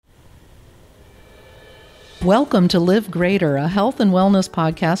Welcome to Live Greater, a health and wellness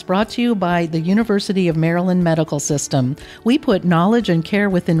podcast brought to you by the University of Maryland Medical System. We put knowledge and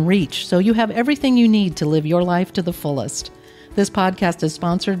care within reach, so you have everything you need to live your life to the fullest. This podcast is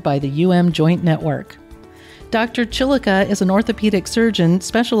sponsored by the UM Joint Network. Dr. Chilaka is an orthopedic surgeon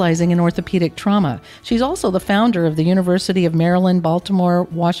specializing in orthopedic trauma. She's also the founder of the University of Maryland, Baltimore,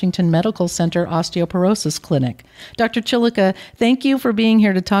 Washington Medical Center Osteoporosis Clinic. Dr. Chilaka, thank you for being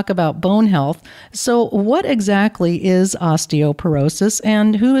here to talk about bone health. So what exactly is osteoporosis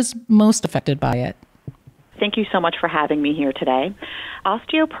and who is most affected by it? Thank you so much for having me here today.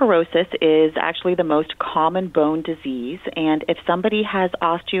 Osteoporosis is actually the most common bone disease, and if somebody has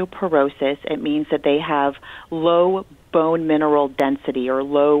osteoporosis, it means that they have low bone mineral density or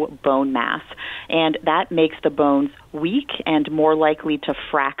low bone mass, and that makes the bones weak and more likely to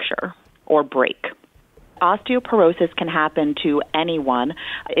fracture or break. Osteoporosis can happen to anyone.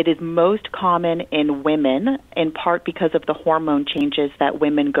 It is most common in women, in part because of the hormone changes that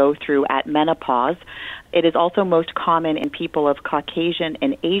women go through at menopause. It is also most common in people of Caucasian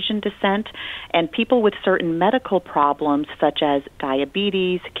and Asian descent and people with certain medical problems such as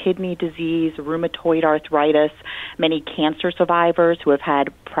diabetes, kidney disease, rheumatoid arthritis, many cancer survivors who have had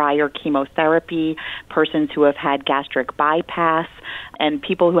prior chemotherapy, persons who have had gastric bypass, and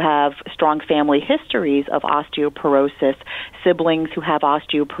people who have strong family histories of osteoporosis, siblings who have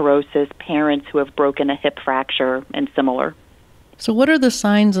osteoporosis, parents who have broken a hip fracture, and similar. So what are the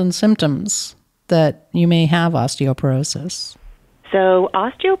signs and symptoms that you may have osteoporosis? So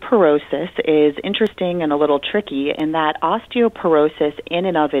osteoporosis is interesting and a little tricky in that osteoporosis in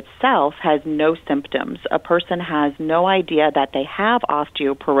and of itself has no symptoms. A person has no idea that they have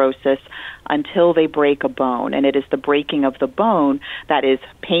osteoporosis until they break a bone, and it is the breaking of the bone that is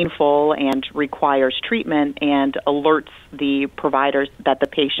painful and requires treatment and alerts the providers that the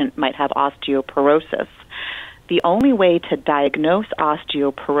patient might have osteoporosis. The only way to diagnose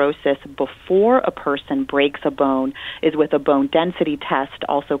osteoporosis before a person breaks a bone is with a bone density test,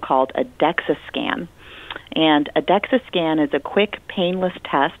 also called a DEXA scan. And a DEXA scan is a quick, painless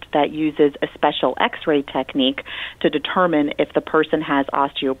test that uses a special X-ray technique to determine if the person has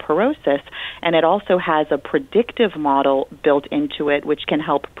osteoporosis, and it also has a predictive model built into it which can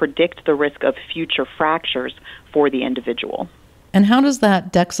help predict the risk of future fractures for the individual. And how does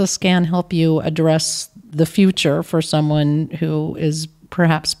that DEXA scan help you address the future for someone who is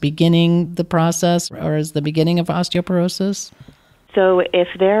perhaps beginning the process or is the beginning of osteoporosis? So if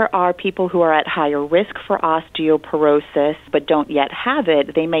there are people who are at higher risk for osteoporosis but don't yet have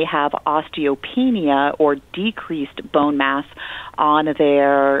it, they may have osteopenia or decreased bone mass on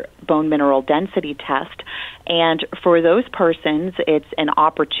their bone mineral density test. And for those persons, it's an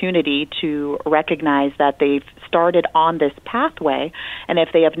opportunity to recognize that they've started on this pathway, and if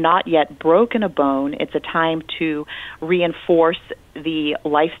they have not yet broken a bone, it's a time to reinforce the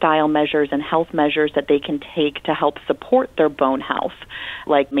lifestyle measures and health measures that they can take to help support their bone health,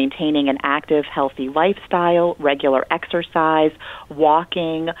 like maintaining an active, healthy lifestyle, regular exercise,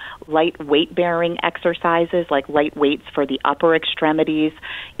 walking, light weight-bearing exercises like light weights for the upper extremities,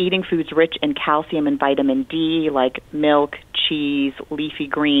 eating foods rich in calcium and vitamin D like milk, cheese, leafy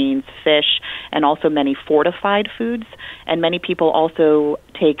greens, fish, and also many fortified foods. And many people also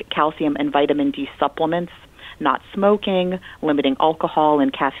take calcium and vitamin D supplements, not smoking, limiting alcohol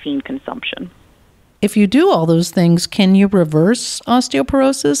and caffeine consumption. If you do all those things, can you reverse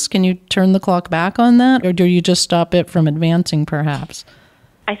osteoporosis? Can you turn the clock back on that? Or do you just stop it from advancing, perhaps?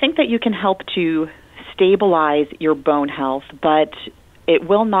 I think that you can help to stabilize your bone health, but it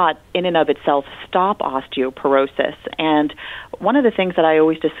will not in and of itself stop osteoporosis. And one of the things that I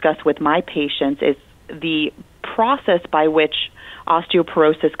always discuss with my patients is the process by which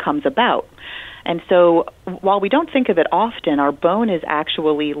osteoporosis comes about. And so while we don't think of it often, our bone is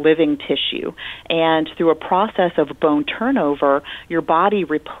actually living tissue. And through a process of bone turnover, your body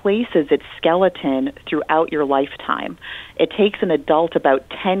replaces its skeleton throughout your lifetime. It takes an adult about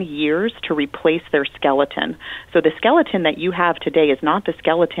 10 years to replace their skeleton. So the skeleton that you have today is not the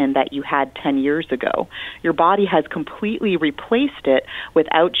skeleton that you had 10 years ago. Your body has completely replaced it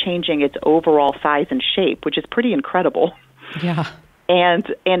without changing its overall size and shape, which is pretty incredible. Yeah. And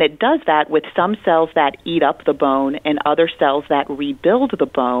it does that with some cells that eat up the bone and other cells that rebuild the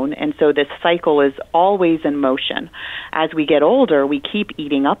bone. And so this cycle is always in motion. As we get older, we keep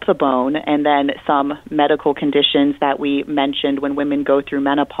eating up the bone, and then some medical conditions that we mentioned when women go through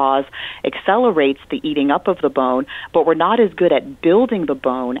menopause accelerates the eating up of the bone, but we're not as good at building the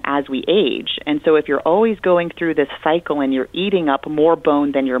bone as we age. And so if you're always going through this cycle and you're eating up more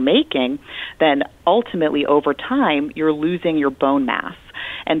bone than you're making, then ultimately over time you're losing your bone mass.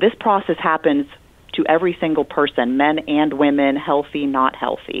 And this process happens to every single person, men and women, healthy, not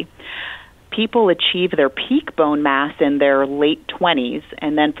healthy. People achieve their peak bone mass in their late 20s,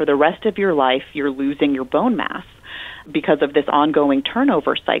 and then for the rest of your life, you're losing your bone mass because of this ongoing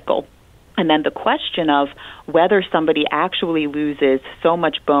turnover cycle. And then the question of whether somebody actually loses so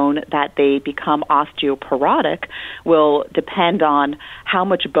much bone that they become osteoporotic will depend on how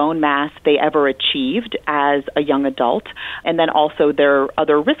much bone mass they ever achieved as a young adult, and then also their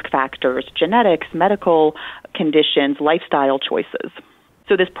other risk factors, genetics, medical conditions, lifestyle choices.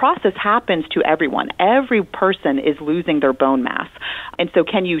 So this process happens to everyone. Every person is losing their bone mass. And so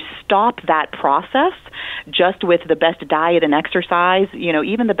can you stop that process just with the best diet and exercise? You know,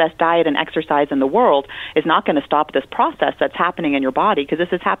 even the best diet and exercise in the world is not going to stop this process that's happening in your body, because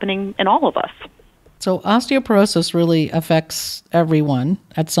this is happening in all of us. So osteoporosis really affects everyone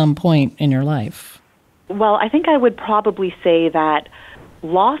at some point in your life. Well, I think I would probably say that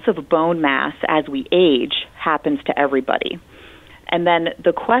loss of bone mass as we age happens to everybody. And then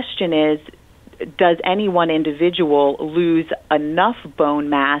the question is, does any one individual lose enough bone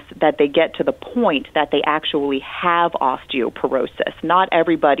mass that they get to the point that they actually have osteoporosis? Not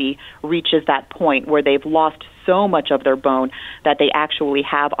everybody reaches that point where they've lost so much of their bone that they actually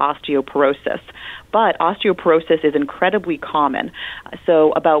have osteoporosis. But osteoporosis is incredibly common.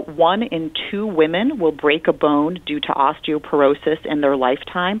 So about 1 in 2 women will break a bone due to osteoporosis in their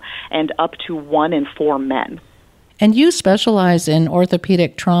lifetime, and up to 1 in 4 men. And you specialize in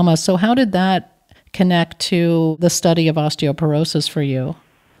orthopedic trauma, so how did that connect to the study of osteoporosis for you?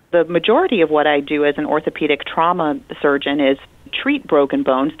 The majority of what I do as an orthopedic trauma surgeon is treat broken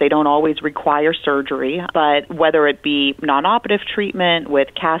bones. They don't always require surgery, but whether it be non-operative treatment with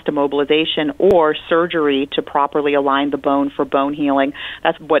cast immobilization or surgery to properly align the bone for bone healing,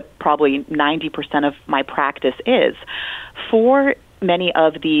 that's what probably 90% of my practice is. For many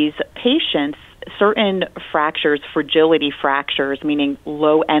of these patients, certain fractures, fragility fractures, meaning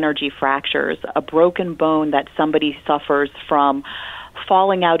low energy fractures, a broken bone that somebody suffers from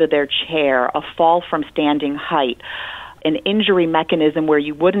falling out of their chair, a fall from standing height, an injury mechanism where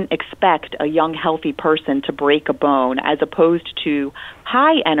you wouldn't expect a young, healthy person to break a bone, as opposed to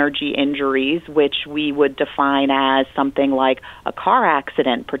high-energy injuries, which we would define as something like a car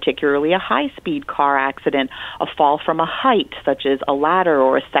accident, particularly a high-speed car accident, a fall from a height, such as a ladder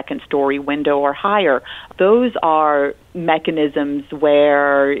or a second-story window or higher. Those are mechanisms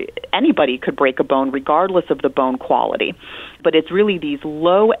where anybody could break a bone, regardless of the bone quality. But it's really these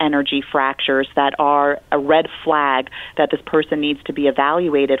low-energy fractures that are a red flag that this person needs to be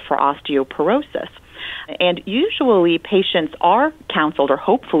evaluated for osteoporosis. And usually patients are counseled, or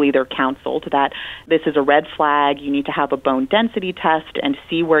hopefully they're counseled, that this is a red flag, you need to have a bone density test and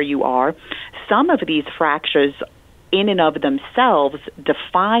see where you are. Some of these fractures in and of themselves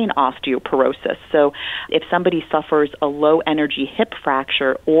define osteoporosis. So if somebody suffers a low-energy hip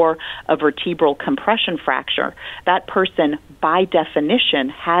fracture or a vertebral compression fracture, that person, by definition,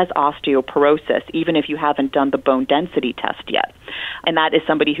 has osteoporosis, even if you haven't done the bone density test yet. And that is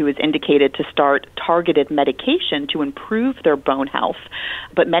somebody who is indicated to start targeted medication to improve their bone health.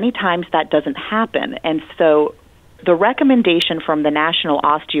 But many times that doesn't happen. And so the recommendation from the National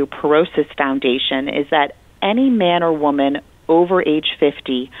Osteoporosis Foundation is that any man or woman over age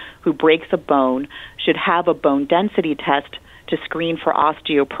 50 who breaks a bone should have a bone density test to screen for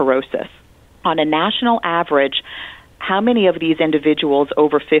osteoporosis. On a national average, how many of these individuals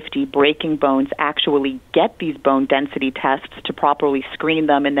over 50 breaking bones actually get these bone density tests to properly screen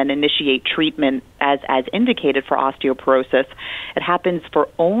them and then initiate treatment as indicated for osteoporosis? It happens for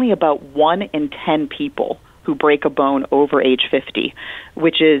only about 1 in 10 people who break a bone over age 50,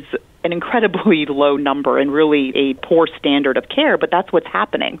 which is an incredibly low number and really a poor standard of care, but that's what's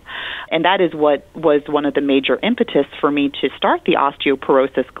happening. And that is what was one of the major impetus for me to start the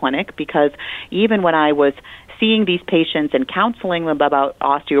osteoporosis clinic, because even when I was seeing these patients and counseling them about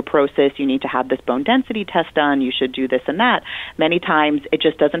osteoporosis, you need to have this bone density test done, you should do this and that, many times it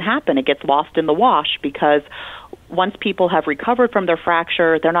just doesn't happen. It gets lost in the wash, because once people have recovered from their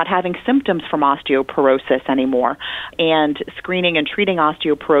fracture, they're not having symptoms from osteoporosis anymore. And screening and treating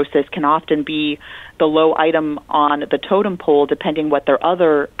osteoporosis can often be the low item on the totem pole, depending what their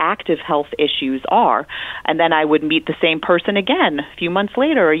other active health issues are. And then I would meet the same person again a few months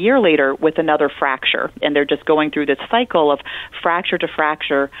later, a year later, with another fracture. And they're just going through this cycle of fracture to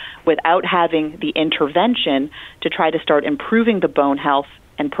fracture without having the intervention to try to start improving the bone health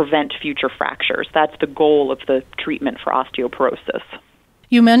and prevent future fractures. That's the goal of the treatment for osteoporosis.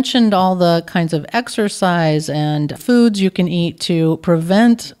 You mentioned all the kinds of exercise and foods you can eat to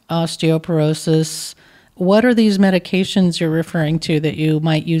prevent osteoporosis. What are these medications you're referring to that you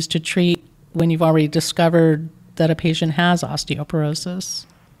might use to treat when you've already discovered that a patient has osteoporosis?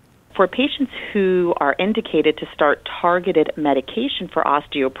 For patients who are indicated to start targeted medication for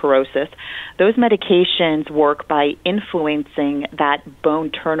osteoporosis, those medications work by influencing that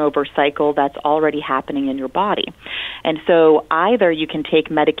bone turnover cycle that's already happening in your body. And so either you can take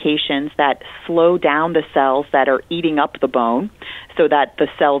medications that slow down the cells that are eating up the bone so that the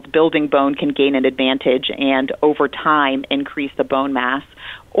cells building bone can gain an advantage and over time increase the bone mass,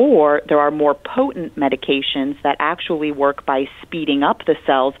 or there are more potent medications that actually work by speeding up the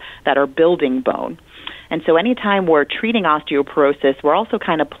cells that are building bone. And so anytime we're treating osteoporosis, we're also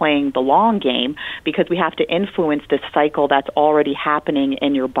kind of playing the long game because we have to influence this cycle that's already happening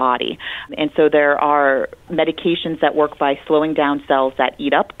in your body. And so there are medications that work by slowing down cells that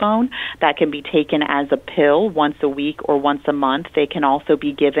eat up bone that can be taken as a pill once a week or once a month. They can also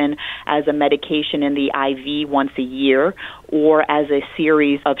be given as a medication in the IV once a year or as a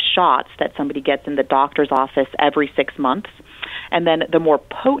series of shots that somebody gets in the doctor's office every 6 months. And then the more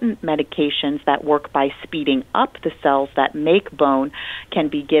potent medications that work by speeding up the cells that make bone can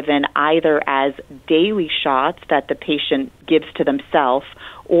be given either as daily shots that the patient gives to themselves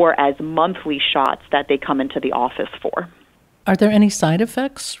or as monthly shots that they come into the office for. Are there any side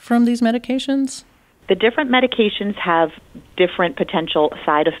effects from these medications? The different medications have different potential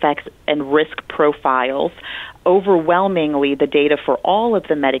side effects and risk profiles. Overwhelmingly, the data for all of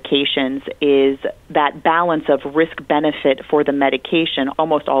the medications is that balance of risk-benefit for the medication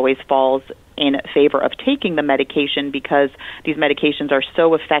almost always falls in favor of taking the medication because these medications are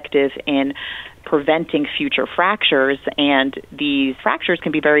so effective in preventing future fractures, and these fractures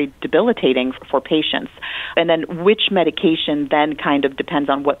can be very debilitating for patients. And then which medication then kind of depends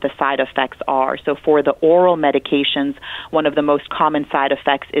on what the side effects are. So for the oral medications, one of the most common side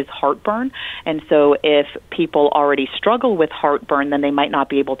effects is heartburn. And so if people already struggle with heartburn, then they might not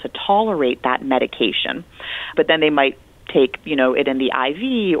be able to tolerate that medication. But then they might take, it in the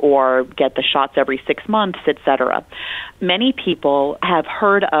IV or get the shots every 6 months, etc. Many people have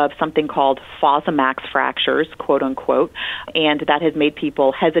heard of something called Fosamax fractures, quote unquote, and that has made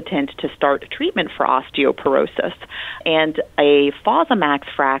people hesitant to start treatment for osteoporosis. And a Fosamax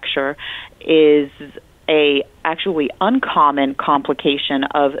fracture is a actually uncommon complication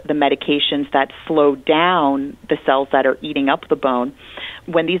of the medications that slow down the cells that are eating up the bone.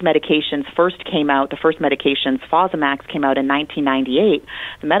 When these medications first came out, the first medications, Fosamax, came out in 1998,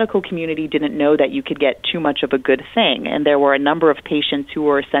 the medical community didn't know that you could get too much of a good thing. And there were a number of patients who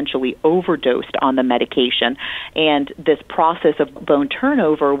were essentially overdosed on the medication. And this process of bone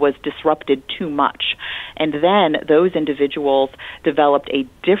turnover was disrupted too much. And then those individuals developed a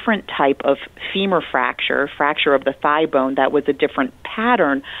different type of femur fracture of the thigh bone that was a different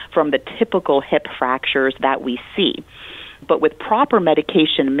pattern from the typical hip fractures that we see. But with proper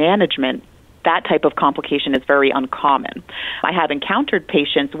medication management, that type of complication is very uncommon. I have encountered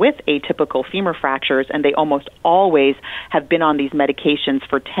patients with atypical femur fractures, and they almost always have been on these medications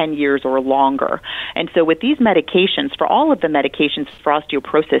for 10 years or longer. And so with these medications, for all of the medications for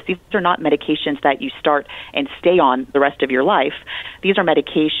osteoporosis, these are not medications that you start and stay on the rest of your life. These are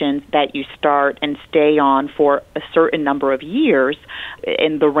medications that you start and stay on for a certain number of years,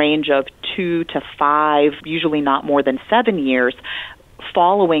 in the range of 2 to 5, usually not more than 7 years,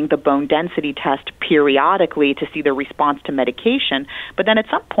 following the bone density test periodically to see the response to medication. But then at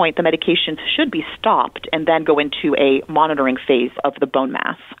some point, the medications should be stopped and then go into a monitoring phase of the bone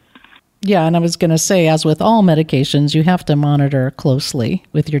mass. Yeah, and I was going to say, as with all medications, you have to monitor closely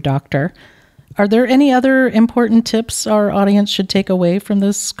with your doctor. Are there any other important tips our audience should take away from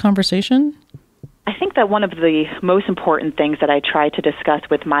this conversation? I think that one of the most important things that I try to discuss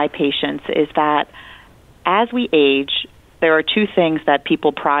with my patients is that as we age, there are two things that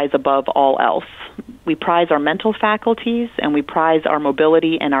people prize above all else. We prize our mental faculties, and we prize our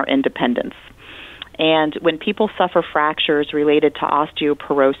mobility and our independence. And when people suffer fractures related to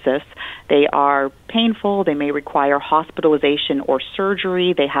osteoporosis, they are painful, they may require hospitalization or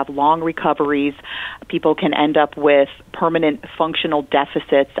surgery, they have long recoveries. People can end up with permanent functional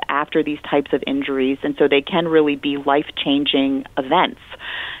deficits after these types of injuries, and so they can really be life-changing events.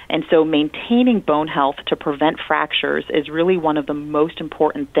 And so maintaining bone health to prevent fractures is really one of the most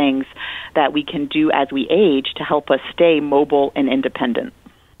important things that we can do as we age to help us stay mobile and independent.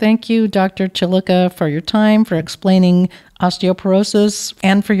 Thank you, Dr. Chilaka, for your time, for explaining osteoporosis,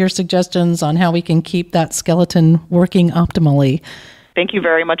 and for your suggestions on how we can keep that skeleton working optimally. Thank you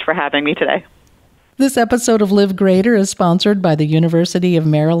very much for having me today. This episode of Live Greater is sponsored by the University of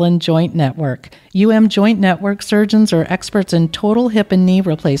Maryland Joint Network. UM Joint Network surgeons are experts in total hip and knee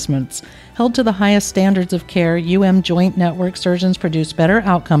replacements. Held to the highest standards of care, UM Joint Network surgeons produce better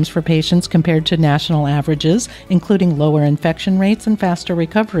outcomes for patients compared to national averages, including lower infection rates and faster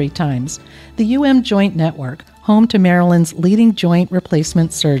recovery times. The UM Joint Network, home to Maryland's leading joint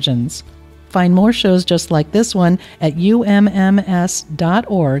replacement surgeons. Find more shows just like this one at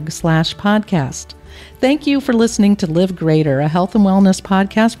umms.org/podcast. Thank you for listening to Live Greater, a health and wellness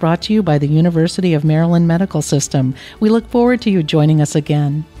podcast brought to you by the University of Maryland Medical System. We look forward to you joining us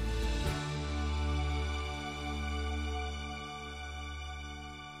again.